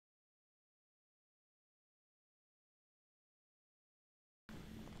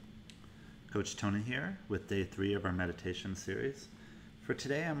Coach Tony here with day 3 of our meditation series. For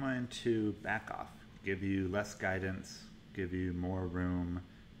today, I'm going to back off, give you less guidance, give you more room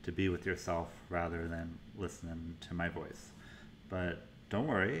to be with yourself rather than listening to my voice. But don't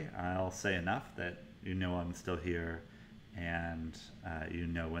worry, I'll say enough that you know I'm still here and you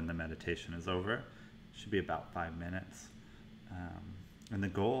know when the meditation is over. It should be about 5 minutes. And the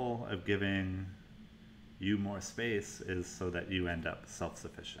goal of giving you more space is so that you end up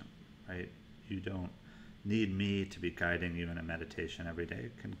self-sufficient, right? You don't need me to be guiding you in a meditation every day.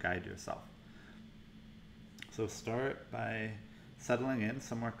 You can guide yourself. So start by settling in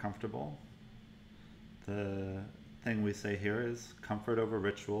somewhere comfortable. The thing we say here is comfort over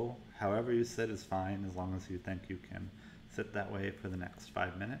ritual. However you sit is fine as long as you think you can sit that way for the next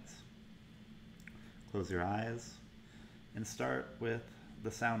 5 minutes. Close your eyes and start with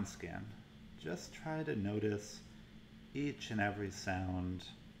the sound scan. Just try to notice each and every sound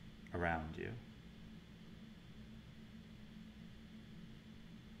around you.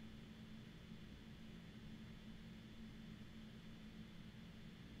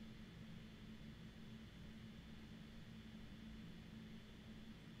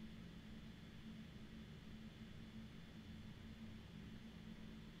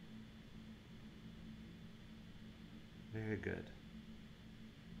 Very good.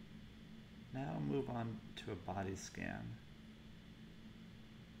 Now move on to a body scan.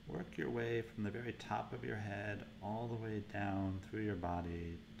 Work your way from the very top of your head all the way down through your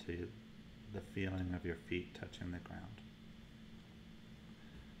body to the feeling of your feet touching the ground.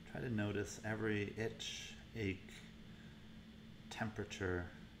 Try to notice every itch, ache, temperature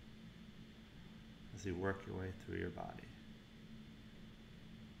as you work your way through your body.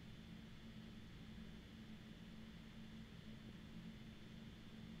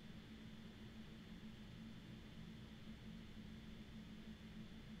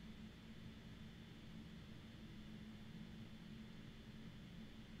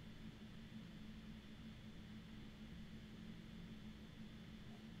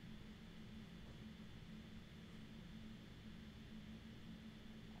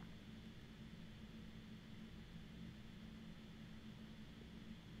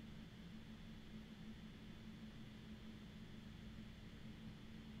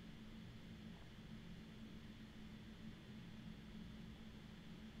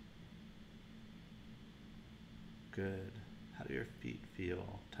 Good. How do your feet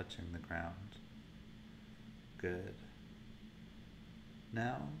feel touching the ground? Good.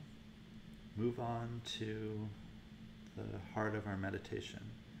 Now, move on to the heart of our meditation.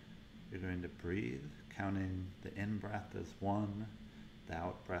 You're going to breathe, counting the in-breath as 1, the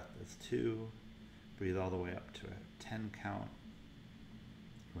out-breath as 2. Breathe all the way up to a 10 count.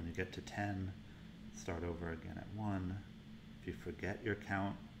 When you get to 10, start over again at 1. If you forget your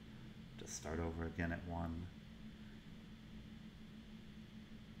count, just start over again at 1.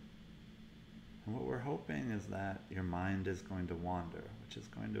 And what we're hoping is that your mind is going to wander, which is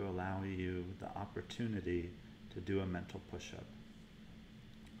going to allow you the opportunity to do a mental push-up.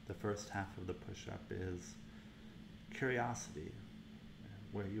 The first half of the push-up is curiosity,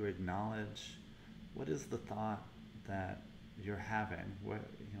 where you acknowledge what is the thought that you're having,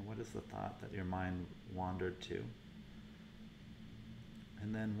 what is the thought that your mind wandered to.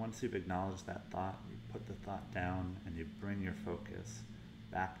 And then once you've acknowledged that thought, you put the thought down and you bring your focus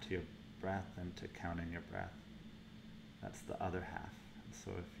back to your breath and to counting your breath. That's the other half. So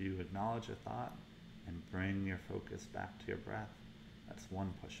if you acknowledge a thought and bring your focus back to your breath, that's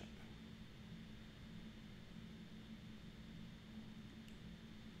 1 push-up.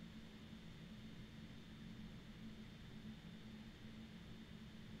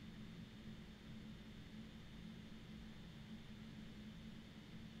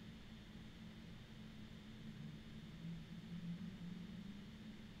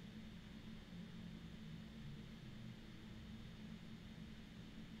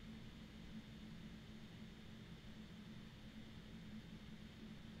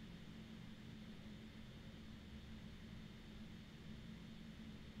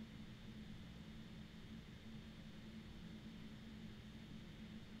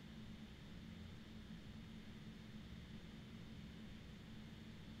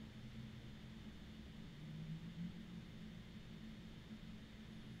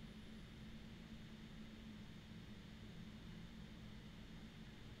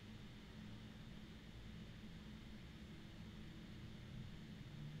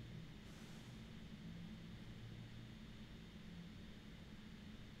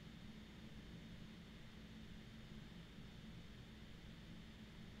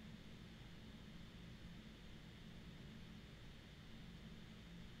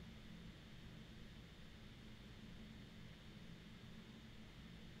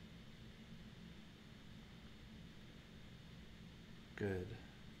 Good.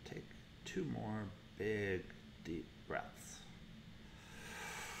 Take 2 more big, deep breaths.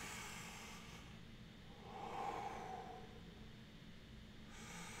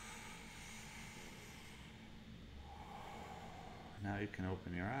 Now you can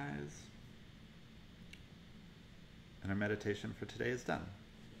open your eyes. And our meditation for today is done.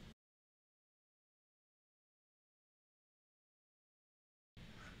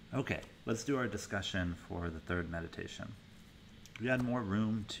 Okay, let's do our discussion for the third meditation. You had more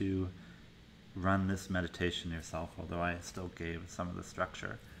room to run this meditation yourself, although I still gave some of the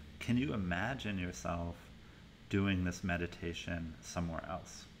structure. Can you imagine yourself doing this meditation somewhere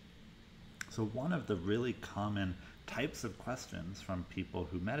else? So one of the really common types of questions from people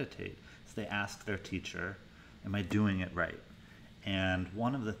who meditate is they ask their teacher, am I doing it right? And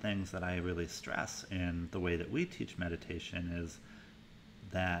one of the things that I really stress in the way that we teach meditation is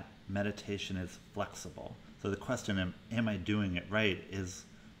that meditation is flexible. So the question, am I doing it right,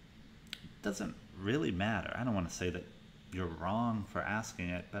 doesn't really matter. I don't want to say that you're wrong for asking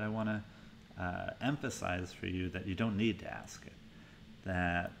it, but I want to emphasize for you that you don't need to ask it.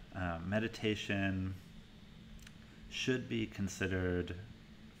 That meditation should be considered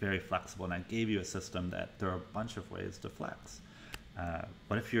very flexible. And I gave you a system that there are a bunch of ways to flex.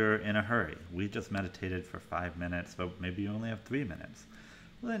 What if you're in a hurry? We just meditated for 5 minutes, but maybe you only have 3 minutes.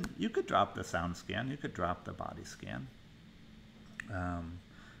 Well, then you could drop the sound scan, you could drop the body scan.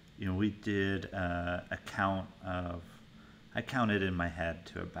 We did a count of, I counted in my head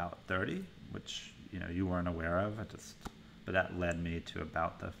to about 30, which you weren't aware of. But that led me to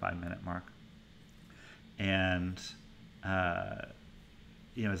about the 5-minute mark. And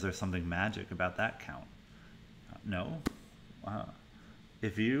is there something magic about that count? No.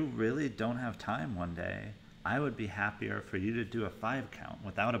 If you really don't have time one day, I would be happier for you to do a 5 count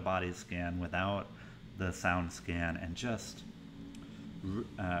without a body scan, without the sound scan, and just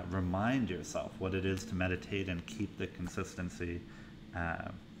remind yourself what it is to meditate and keep the consistency.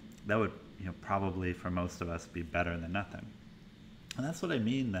 That would probably for most of us be better than nothing. And that's what I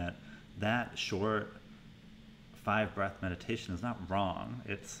mean, that short 5-breath meditation is not wrong.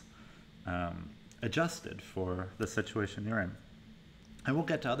 It's adjusted for the situation you're in. And we'll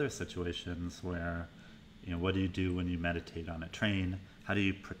get to other situations where what do you do when you meditate on a train? How do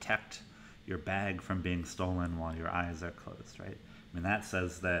you protect your bag from being stolen while your eyes are closed, right? I mean, that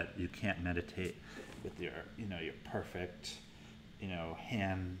says that you can't meditate with your perfect,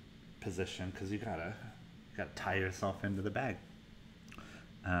 hand position, because you gotta tie yourself into the bag.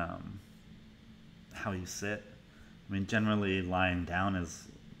 How you sit. I mean, generally lying down is,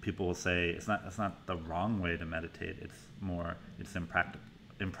 people will say it's not the wrong way to meditate. It's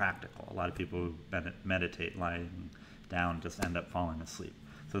impractical. A lot of people who meditate lying down just end up falling asleep,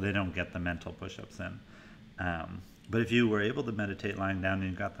 so they don't get the mental push-ups in. But if you were able to meditate lying down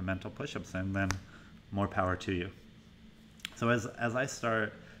and you got the mental push-ups in, then more power to you. So as I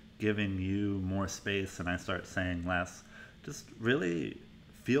start giving you more space and I start saying less, just really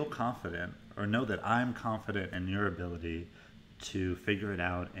feel confident, or know that I'm confident in your ability to figure it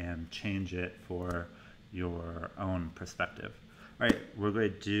out and change it for your own perspective. All right, we're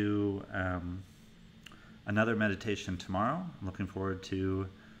going to do another meditation tomorrow. I'm looking forward to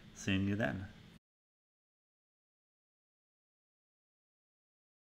seeing you then.